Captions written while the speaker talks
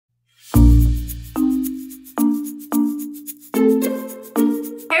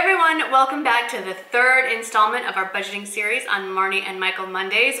welcome back to the third installment of our budgeting series on Marnie and Michael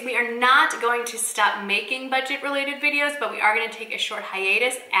Mondays. We are not going to stop making budget-related videos, but we are going to take a short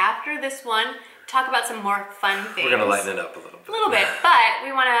hiatus after this one, talk about some more fun things. We're going to lighten it up a little bit. But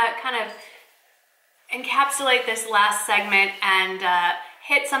we want to kind of encapsulate this last segment and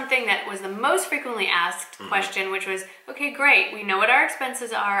hit something that was the most frequently asked question, which was, okay, great, we know what our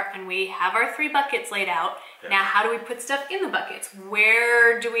expenses are and we have our 3 buckets laid out. Yeah. Now, how do we put stuff in the buckets?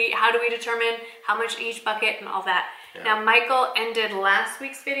 How do we determine how much each bucket and all that? Yeah. Now, Michael ended last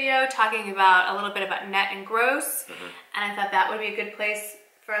week's video talking about a little bit about net and gross, and I thought that would be a good place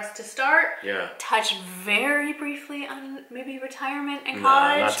for us to start. Yeah. Touch very briefly on maybe retirement and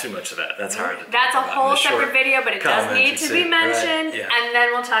college. No, not too much of that. That's hard to That's a whole separate video, but it does need to be mentioned. Right? Yeah. And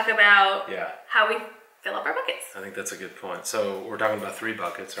then we'll talk about how we fill up our buckets. I think that's a good point. So we're talking about 3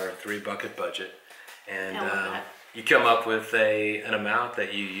 buckets, our 3-bucket budget. And you come up with an amount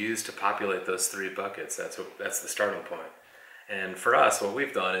that you use to populate those 3 buckets. That's the starting point. And for us, what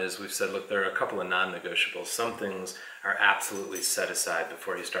we've done is we've said, look, there are a couple of non-negotiables. Some things are absolutely set aside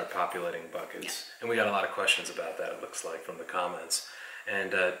before you start populating buckets. Yeah. And we got a lot of questions about that, it looks like, from the comments.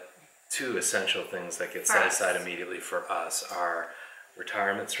 And 2 essential things that get set aside immediately for us are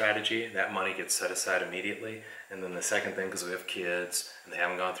retirement strategy. That money gets set aside immediately. And then the second thing, because we have kids and they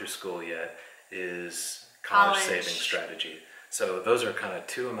haven't gone through school yet, is college saving strategy. So those are kind of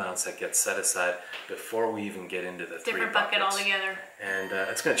 2 amounts that get set aside before we even get into the 3 different buckets. Bucket altogether. And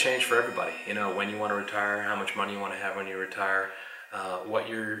it's going to change for everybody. You know, when you want to retire, how much money you want to have when you retire, what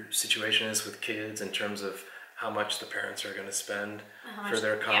your situation is with kids in terms of how much the parents are going to spend for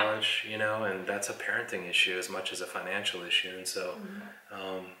their college, you know, and that's a parenting issue as much as a financial issue. And so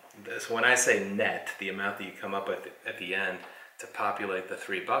when I say net, the amount that you come up with at the end to populate the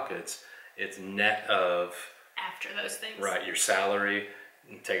 3 buckets, it's net of after those things. Right, your salary,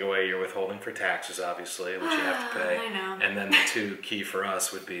 take away your withholding for taxes, obviously, which you have to pay. I know. And then the 2 key for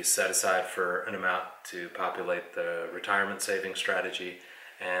us would be set aside for an amount to populate the retirement saving strategy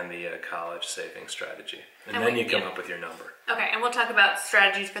and the college saving strategy. And then you come up with your number. Okay, and we'll talk about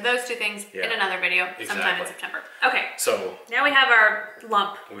strategies for those 2 things in another video sometime in September. Okay, so now we have our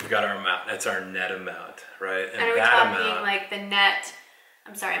lump. We've got our amount. That's our net amount, right? And are we talking like the net?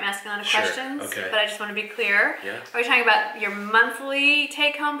 I'm sorry, I'm asking a lot of questions, but I just want to be clear. Yeah. Are we talking about your monthly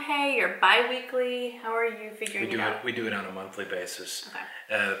take-home pay, your bi-weekly? How are you figuring it out? We do it on a monthly basis.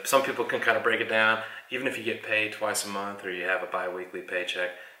 Okay. Some people can kind of break it down. Even if you get paid twice a month or you have a bi-weekly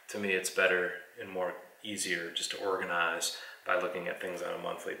paycheck, to me it's better and more easier just to organize by looking at things on a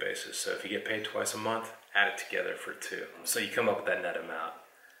monthly basis. So if you get paid twice a month, add it together for 2. So you come up with that net amount.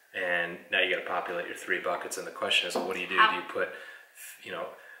 And now you got to populate your 3 buckets. And the question is, well, what do you do? Do you put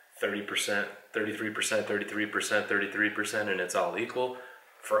 30%, 33%, 33%, 33%, and it's all equal?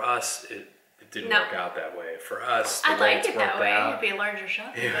 For us, it didn't work out that way. For us, I like it that way. It'd be a larger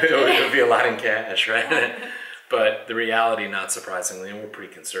shopping budget. It would be a lot in cash, right? But the reality, not surprisingly, and we're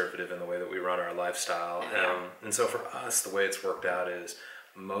pretty conservative in the way that we run our lifestyle. And so for us, the way it's worked out is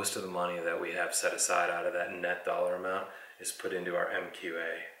most of the money that we have set aside out of that net dollar amount is put into our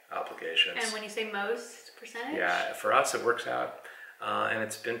MQA obligations. And when you say most percentage? Yeah, for us, it works out. And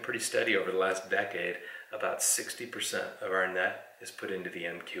it's been pretty steady over the last decade. About 60% of our net is put into the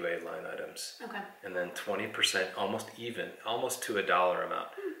MQA line items. Okay. And then 20%, almost to a dollar amount.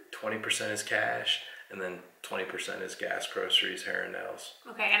 20% is cash, and then 20% is gas, groceries, hair, and nails.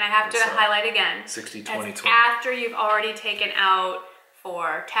 Okay, and I have to highlight again. 60, 20, 20. After you've already taken out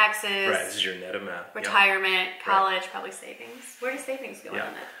for taxes. Right, this is your net amount. Retirement, college, probably savings. Where does savings go on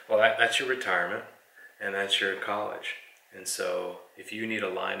that? Well, that's your retirement, and that's your college. And so, if you need a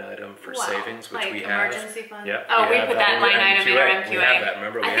line item for savings, which we have, emergency fund. Yep, we put that line item in our MQA. We have that.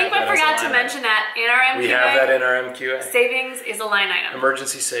 Remember, I think we forgot to mention that in our MQA. We have that in our MQA. Savings is a line item.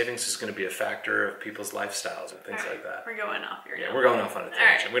 Emergency savings is going to be a factor of people's lifestyles and things like that. We're going off here. Yeah, we're going off on a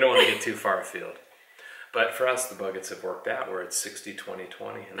tangent. We don't want to get too far afield. But for us, the buckets have worked out where it's 60, 20,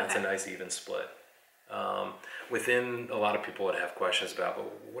 20, and that's a nice even split. Within, a lot of people would have questions about,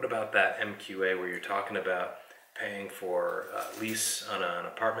 but what about that MQA where you're talking about paying for a lease on an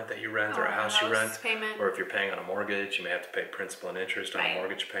apartment that you rent or a house you rent, or if you're paying on a mortgage, you may have to pay principal and interest on a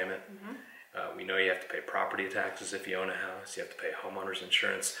mortgage payment. We know you have to pay property taxes if you own a house. You have to pay homeowners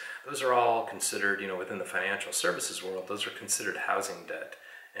insurance. Those are all considered, within the financial services world, those are considered housing debt.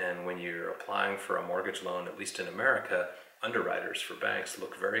 And when you're applying for a mortgage loan, at least in America, underwriters for banks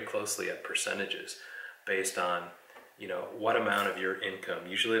look very closely at percentages based on what amount of your income.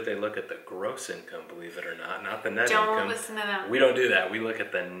 Usually they look at the gross income, believe it or not the net income. Don't listen to them. We don't do that. We look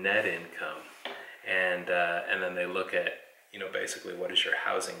at the net income. And then they look at, basically what is your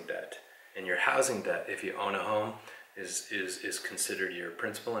housing debt. And your housing debt, if you own a home, is considered your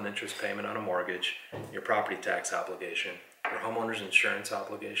principal and interest payment on a mortgage, your property tax obligation, your homeowner's insurance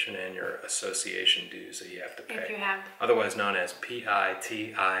obligation, and your association dues that you have to pay. If you have. Otherwise known as PITIA.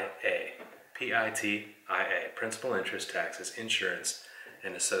 PITIA, principal interest taxes, insurance,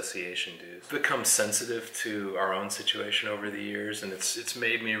 and association dues. Become sensitive to our own situation over the years, and it's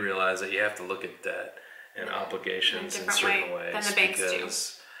made me realize that you have to look at debt and obligations in certain ways than the banks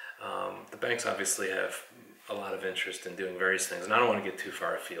because the banks obviously have a lot of interest in doing various things, and I don't want to get too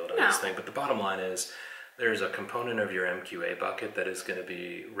far afield on this thing, but the bottom line is there's a component of your MQA bucket that is going to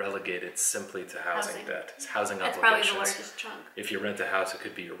be relegated simply to housing debt. It's housing That's obligations. probably the largest chunk. If you rent a house, it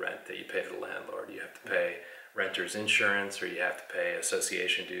could be your rent that you pay to the landlord. You have to pay renter's insurance, or you have to pay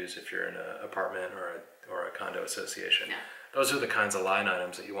association dues if you're in an apartment or a condo association. Yeah. Those are the kinds of line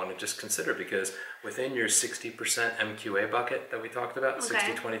items that you want to just consider, because within your 60% MQA bucket that we talked about,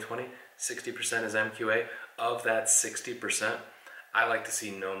 60, 20, 20, 60% is MQA. Of that 60%, I like to see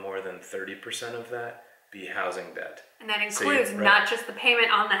no more than 30% of that be housing debt. And that includes not just the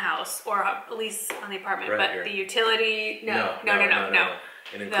payment on the house or at least on the apartment, but the utility. No.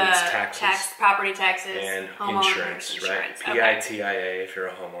 It includes taxes, property taxes, and insurance, right? PITIA if you're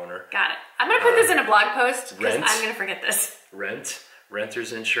a homeowner. Got it. I'm going to put this in a blog post because I'm going to forget this.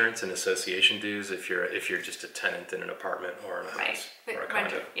 Renter's insurance, and association dues if you're just a tenant in an apartment or in a house or a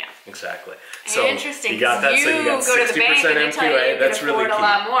condo. Yeah. Exactly. So interesting. You got that. So you got 60% go to the bank and they tell you that's can really afford key. a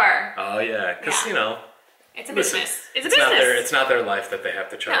lot more. Oh yeah, because it's a business. It's a business. It's not their life that they have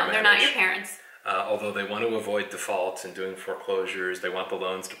to try to manage. They're not your parents. Although they want to avoid defaults and doing foreclosures, they want the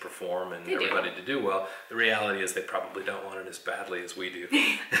loans to perform and everybody to do well. The reality is they probably don't want it as badly as we do.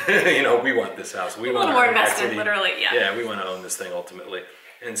 We want this house. We want more invested, literally. Yeah, we want to own this thing ultimately.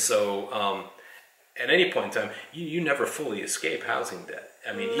 And so, at any point in time, you never fully escape housing debt.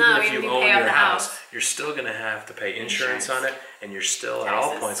 I mean, even if you own your house, you're still going to have to pay insurance on it, and you're still at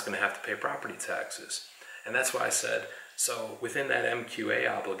all points going to have to pay property taxes. And that's why I said, so within that MQA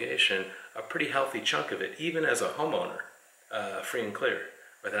obligation, a pretty healthy chunk of it, even as a homeowner, free and clear,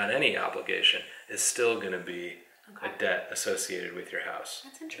 without any obligation, is still going to be a debt associated with your house.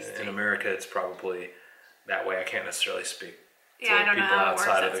 That's interesting. In America, it's probably that way. I can't necessarily speak to I don't people know how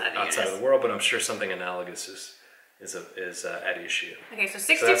outside of the world, but I'm sure something analogous is at issue. Okay, so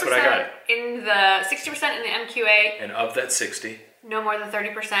 60% in the 60% in the MQA, and of that 60. No more than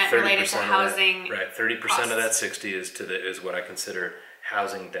 30% related to housing. Right, 30% of that 60 is what I consider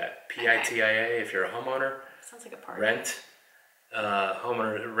housing debt. PITIA if you're a homeowner. Sounds like a part.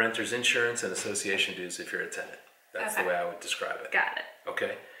 Homeowner, renter's insurance, and association dues if you're a tenant. That's the way I would describe it. Got it.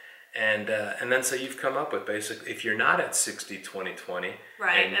 Okay, and then so you've come up with basically, if you're not at 60, 20, 20,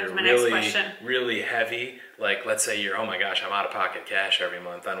 and you're my next question. really heavy, like let's say you're, oh my gosh, I'm out of pocket cash every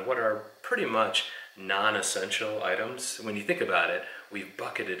month on what are pretty much non-essential items. When you think about it, we've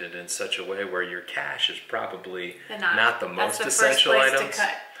bucketed it in such a way where your cash is probably not the most essential items. To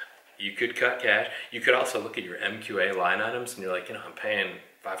cut. You could cut cash. You could also look at your MQA line items and you're like, I'm paying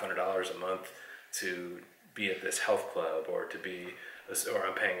 $500 a month to be at this health club, or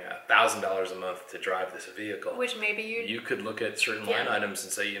I'm paying $1,000 a month to drive this vehicle. Which maybe you could look at certain line items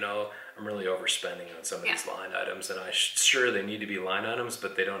and say, I'm really overspending on some of these line items, and sure they need to be line items,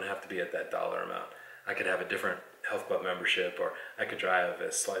 but they don't have to be at that dollar amount. I could have a different health club membership, or I could drive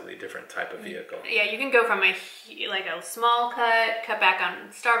a slightly different type of vehicle. Yeah, you can go from a small cut back on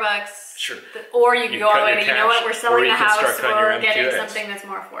Starbucks. Sure. Or you can go all the way to, we're selling a house, we're getting something that's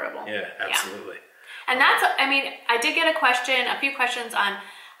more affordable. Yeah, absolutely. And that's, I did get a few questions on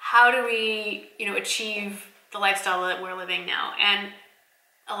how do we, achieve the lifestyle that we're living now. And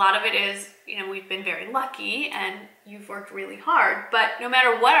a lot of it is, we've been very lucky and you've worked really hard, but no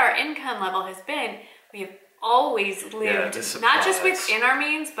matter what our income level has been, we have always lived not just within our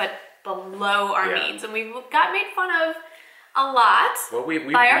means, but below our means. And we've got made fun of a lot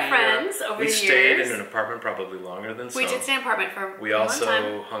by our friends over the years. We stayed in an apartment probably longer than some. We did stay in an apartment for We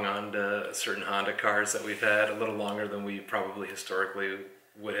also hung on to certain Honda cars that we've had a little longer than we probably historically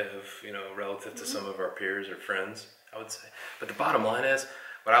would have, relative to some of our peers or friends, I would say. But the bottom line is,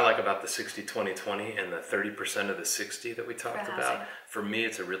 what I like about the 60-20-20 and the 30% of the 60 that we talked about, for me,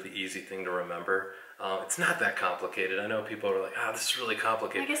 it's a really easy thing to remember. It's not that complicated. I know people are like, this is really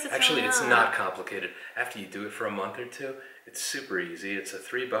complicated. Actually, it's not complicated. After you do it for a month or two, it's super easy. It's a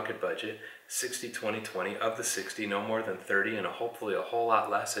 3-bucket budget, 60-20-20. Of the 60, no more than 30, and hopefully a whole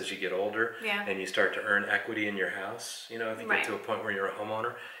lot less as you get older and you start to earn equity in your house. If you get to a point where you're a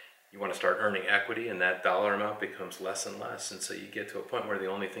homeowner, you want to start earning equity, and that dollar amount becomes less and less. And so you get to a point where the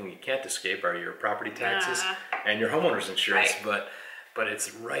only thing you can't escape are your property taxes and your homeowner's insurance. But but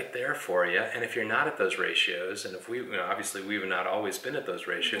it's right there for you. And if you're not at those ratios, and if we, obviously we've not always been at those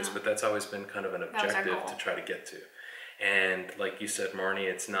ratios, but that's always been kind of an objective to try to get to. And like you said, Marnie,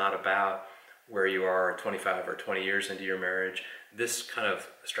 it's not about where you are 25 or 20 years into your marriage. This kind of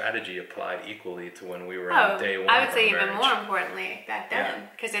strategy applied equally to when we were on day one. I would say even more importantly back then,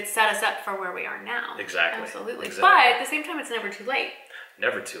 because it set us up for where we are now. Exactly. Absolutely. Exactly. But at the same time, it's never too late.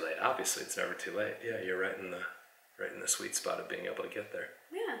 Never too late. Obviously, it's never too late. Yeah, you're right in the sweet spot of being able to get there.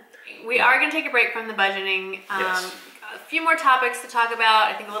 Yeah. We are going to take a break from the budgeting. Yes. A few more topics to talk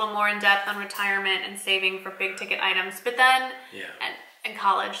about. I think a little more in depth on retirement and saving for big ticket items. But then, and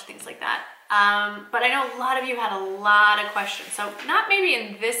college, things like that. But I know a lot of you had a lot of questions. So not maybe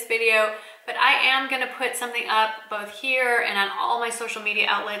in this video, but I am going to put something up both here and on all my social media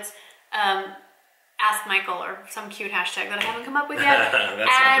outlets. Ask Michael or some cute hashtag that I haven't come up with yet.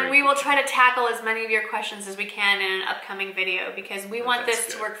 And we will try to tackle as many of your questions as we can in an upcoming video, because we want this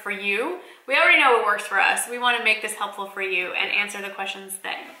to work for you. We already know it works for us. We want to make this helpful for you and answer the questions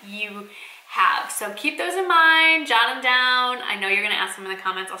that you have. So keep those in mind, jot them down. I know you're going to ask them in the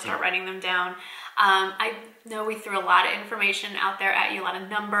comments. I'll start writing them down. I know we threw a lot of information out there at you, a lot of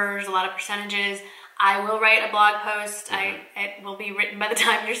numbers, a lot of percentages. I will write a blog post. It will be written by the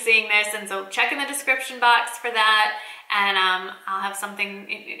time you're seeing this, and so check in the description box for that. And I'll have something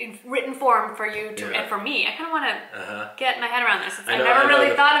in written form for you to, and for me. I kind of want to get my head around this. I've never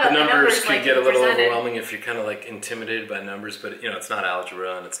really thought about the numbers can get a little overwhelming if you're kind of like intimidated by numbers, but it's not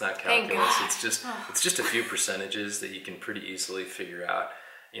algebra and it's not calculus. It's just a few percentages that you can pretty easily figure out.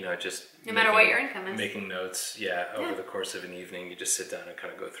 Just no matter what your income is. Making notes, over the course of an evening, you just sit down and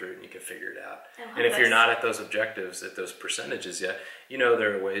kind of go through it and you can figure it out. And if you're not at those objectives, at those percentages yet,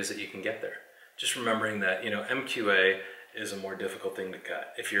 there are ways that you can get there. Just remembering that, MQA is a more difficult thing to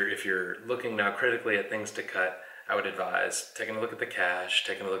cut. If you're looking now critically at things to cut, I would advise taking a look at the cash,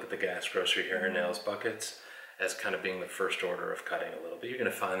 taking a look at the gas, grocery, hair and nails buckets as kind of being the first order of cutting a little bit. You're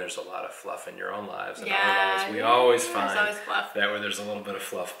going to find there's a lot of fluff in your own lives. And our lives, we always find that where there's a little bit of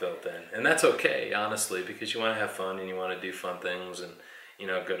fluff built in. And that's okay, honestly, because you want to have fun and you want to do fun things and,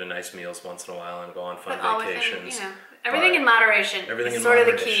 go to nice meals once in a while and go on fun vacations. Everything in moderation is sort of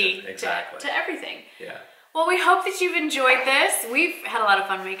the key to everything. Yeah. Well, we hope that you've enjoyed this. We've had a lot of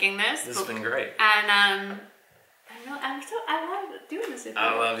fun making this. This has been great. And I love doing this with you.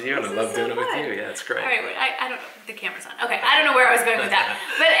 I love you and I love doing it with you. Yeah, it's great. All right, I don't know. The camera's on. Okay, I don't know where I was going with that.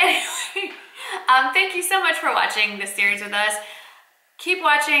 But anyway, thank you so much for watching this series with us. Keep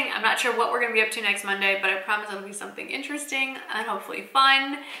watching. I'm not sure what we're going to be up to next Monday, but I promise it'll be something interesting and hopefully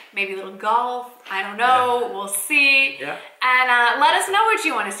fun. Maybe a little golf. I don't know. We'll see. Yeah. And let us know what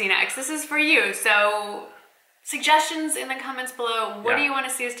you want to see next. This is for you. So suggestions in the comments below. What do you want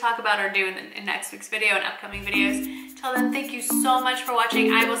to see us talk about or do in next week's video and upcoming videos? Till then, thank you so much for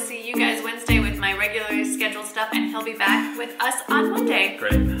watching. I will see you guys Wednesday with my regularly scheduled stuff, and he'll be back with us on Monday.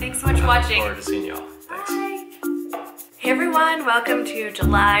 Great. Thanks so much for watching. I look forward to seeing y'all. Thanks. Bye. Hey everyone, welcome to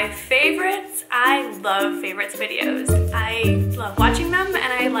July favorites. I love favorites videos. I love watching them and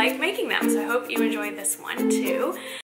I like making them, so I hope you enjoyed this one too.